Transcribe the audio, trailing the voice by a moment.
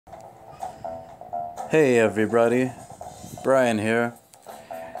Hey everybody, Brian here.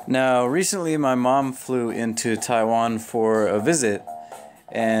 Now recently my mom flew into Taiwan for a visit,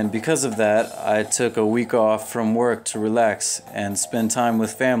 and because of that I took a week off from work to relax and spend time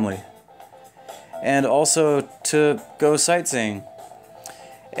with family, and also to go sightseeing.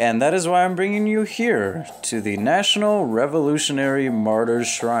 And that is why I'm bringing you here to the National Revolutionary Martyrs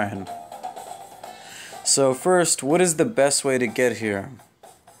Shrine. So first, what is the best way to get here?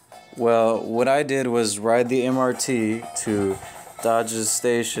 Well, what I did was ride the MRT to Dodge's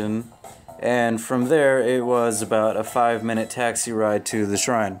station, and from there it was about a 5-minute taxi ride to the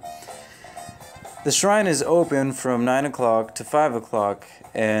shrine. The shrine is open from 9 o'clock to 5 o'clock,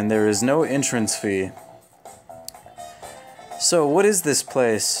 and there is no entrance fee. So what is this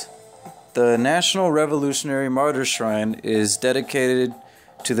place? The National Revolutionary Martyrs Shrine is dedicated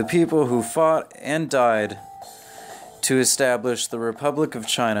to the people who fought and died to establish the Republic of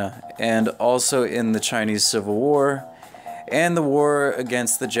China, and also in the Chinese Civil War and the war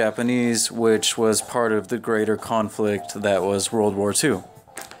against the Japanese, which was part of the greater conflict that was World War II.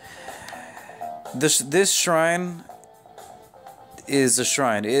 This shrine is a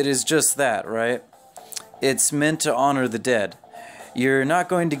shrine. It is just that, right? It's meant to honor the dead. You're not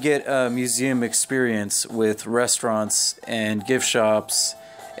going to get a museum experience with restaurants and gift shops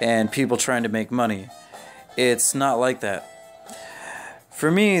and people trying to make money. It's not like that. For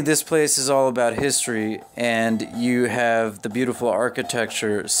me, this place is all about history, and you have the beautiful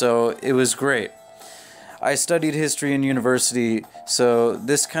architecture, so it was great. I studied history in university, so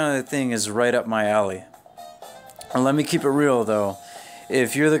this kind of thing is right up my alley. And let me keep it real though.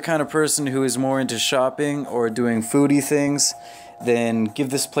 If you're the kind of person who is more into shopping or doing foodie things, then give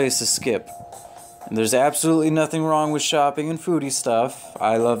this place a skip. And there's absolutely nothing wrong with shopping and foodie stuff.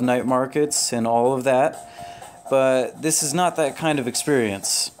 I love night markets and all of that. But this is not that kind of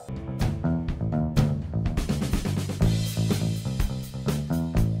experience.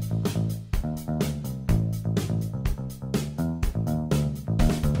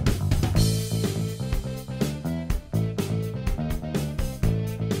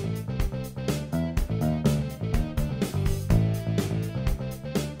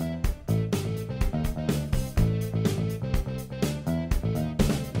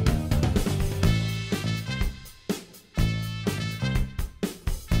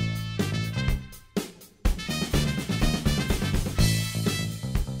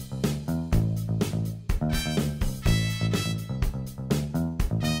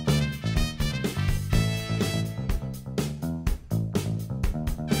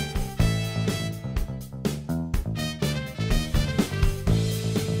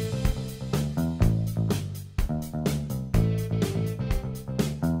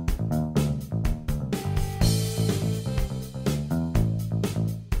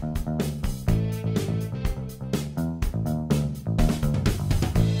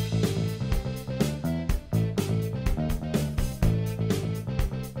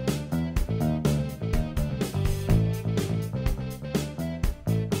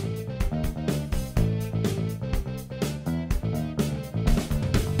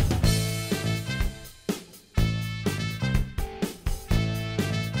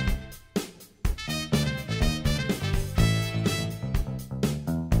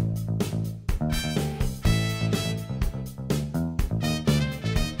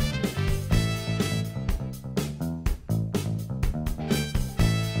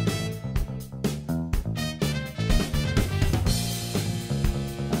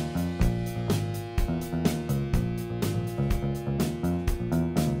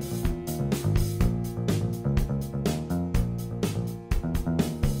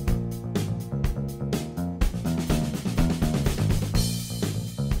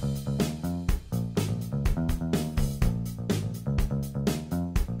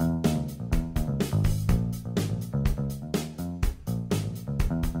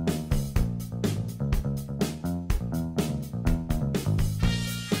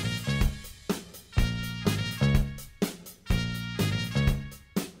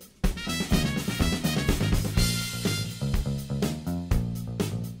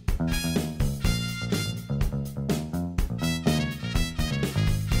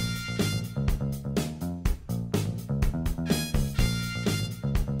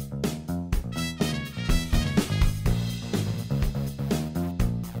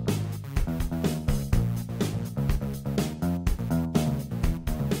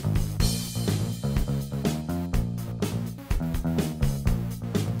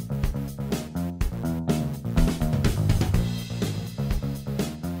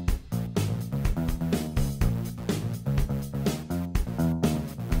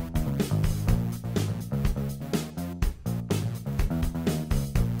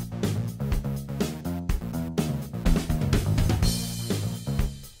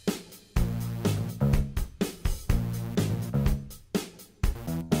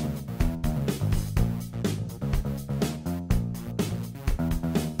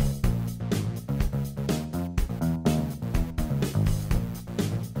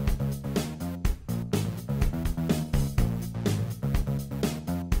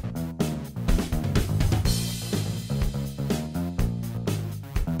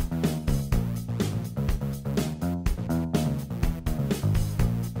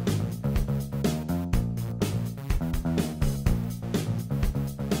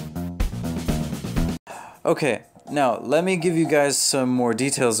 Okay, now let me give you guys some more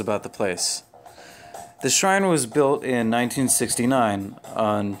details about the place. The shrine was built in 1969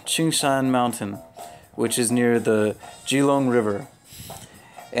 on Qingshan Mountain, which is near the Jilong River,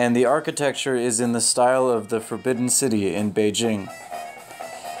 and the architecture is in the style of the Forbidden City in Beijing.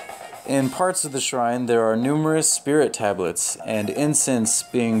 In parts of the shrine, there are numerous spirit tablets and incense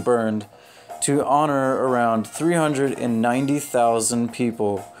being burned to honor around 390,000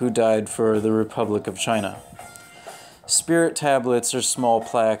 people who died for the Republic of China. Spirit tablets are small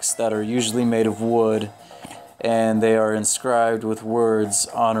plaques that are usually made of wood, and they are inscribed with words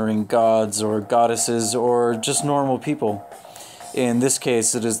honoring gods or goddesses or just normal people. In this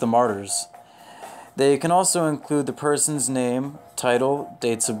case, it is the martyrs. They can also include the person's name, title,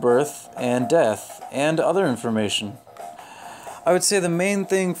 dates of birth, and death, and other information. I would say the main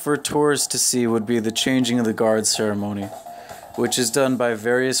thing for tourists to see would be the changing of the guard ceremony, which is done by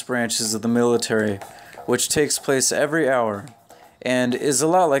various branches of the military, which takes place every hour, and is a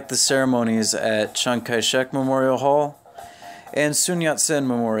lot like the ceremonies at Chiang Kai-shek Memorial Hall and Sun Yat-sen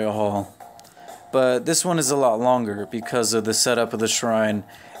Memorial Hall. But this one is a lot longer because of the setup of the shrine,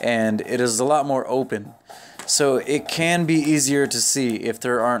 and it is a lot more open. So it can be easier to see if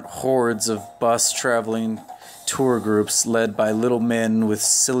there aren't hordes of bus-traveling tour groups led by little men with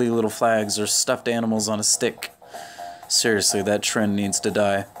silly little flags or stuffed animals on a stick. Seriously, that trend needs to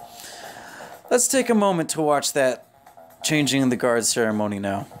die. Let's take a moment to watch that changing the guard ceremony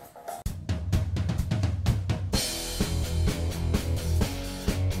now.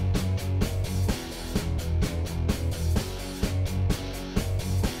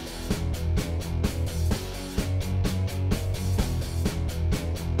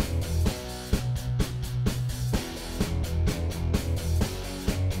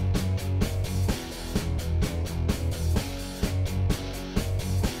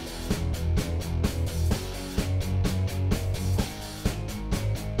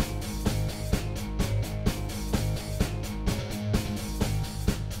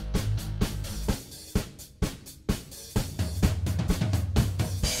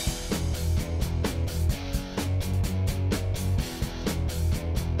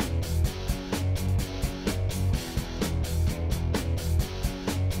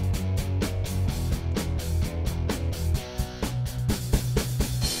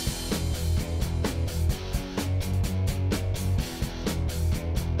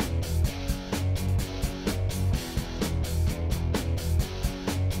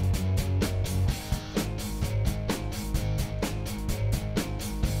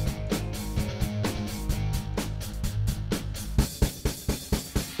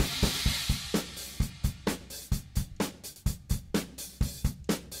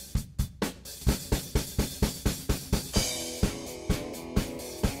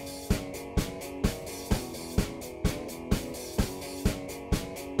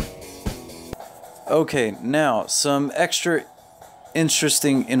 Okay, now some extra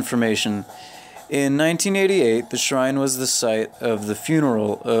interesting information. In 1988, the shrine was the site of the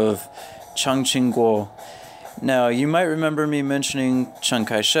funeral of Chiang Ching-kuo. Now, you might remember me mentioning Chiang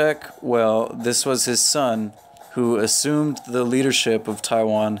Kai-shek. Well, this was his son who assumed the leadership of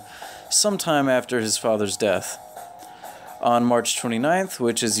Taiwan sometime after his father's death. On March 29th,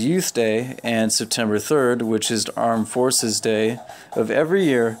 which is Youth Day, and September 3rd, which is Armed Forces Day of every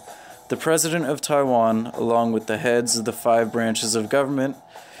year, the President of Taiwan, along with the heads of the 5 branches of government,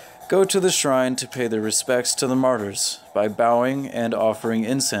 go to the shrine to pay their respects to the martyrs by bowing and offering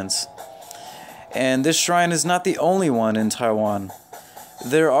incense. And this shrine is not the only one in Taiwan.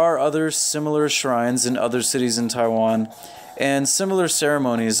 There are other similar shrines in other cities in Taiwan, and similar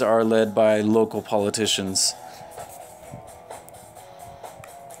ceremonies are led by local politicians.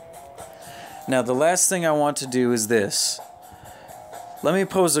 Now, the last thing I want to do is this. Let me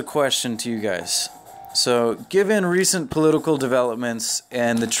pose a question to you guys. So, given recent political developments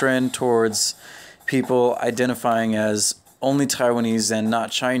and the trend towards people identifying as only Taiwanese and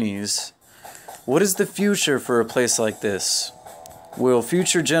not Chinese, what is the future for a place like this? Will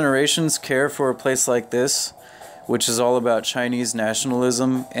future generations care for a place like this, which is all about Chinese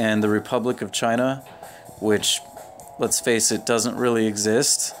nationalism and the Republic of China, which, let's face it, doesn't really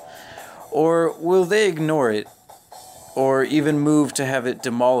exist? Or will they ignore it, or even move to have it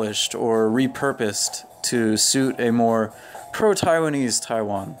demolished or repurposed to suit a more pro-Taiwanese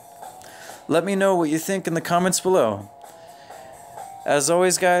Taiwan? Let me know what you think in the comments below. As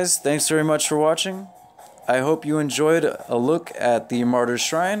always, guys, thanks very much for watching. I hope you enjoyed a look at the Martyrs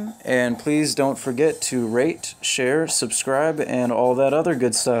Shrine, and please don't forget to rate, share, subscribe, and all that other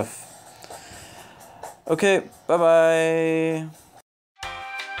good stuff. Okay, bye-bye.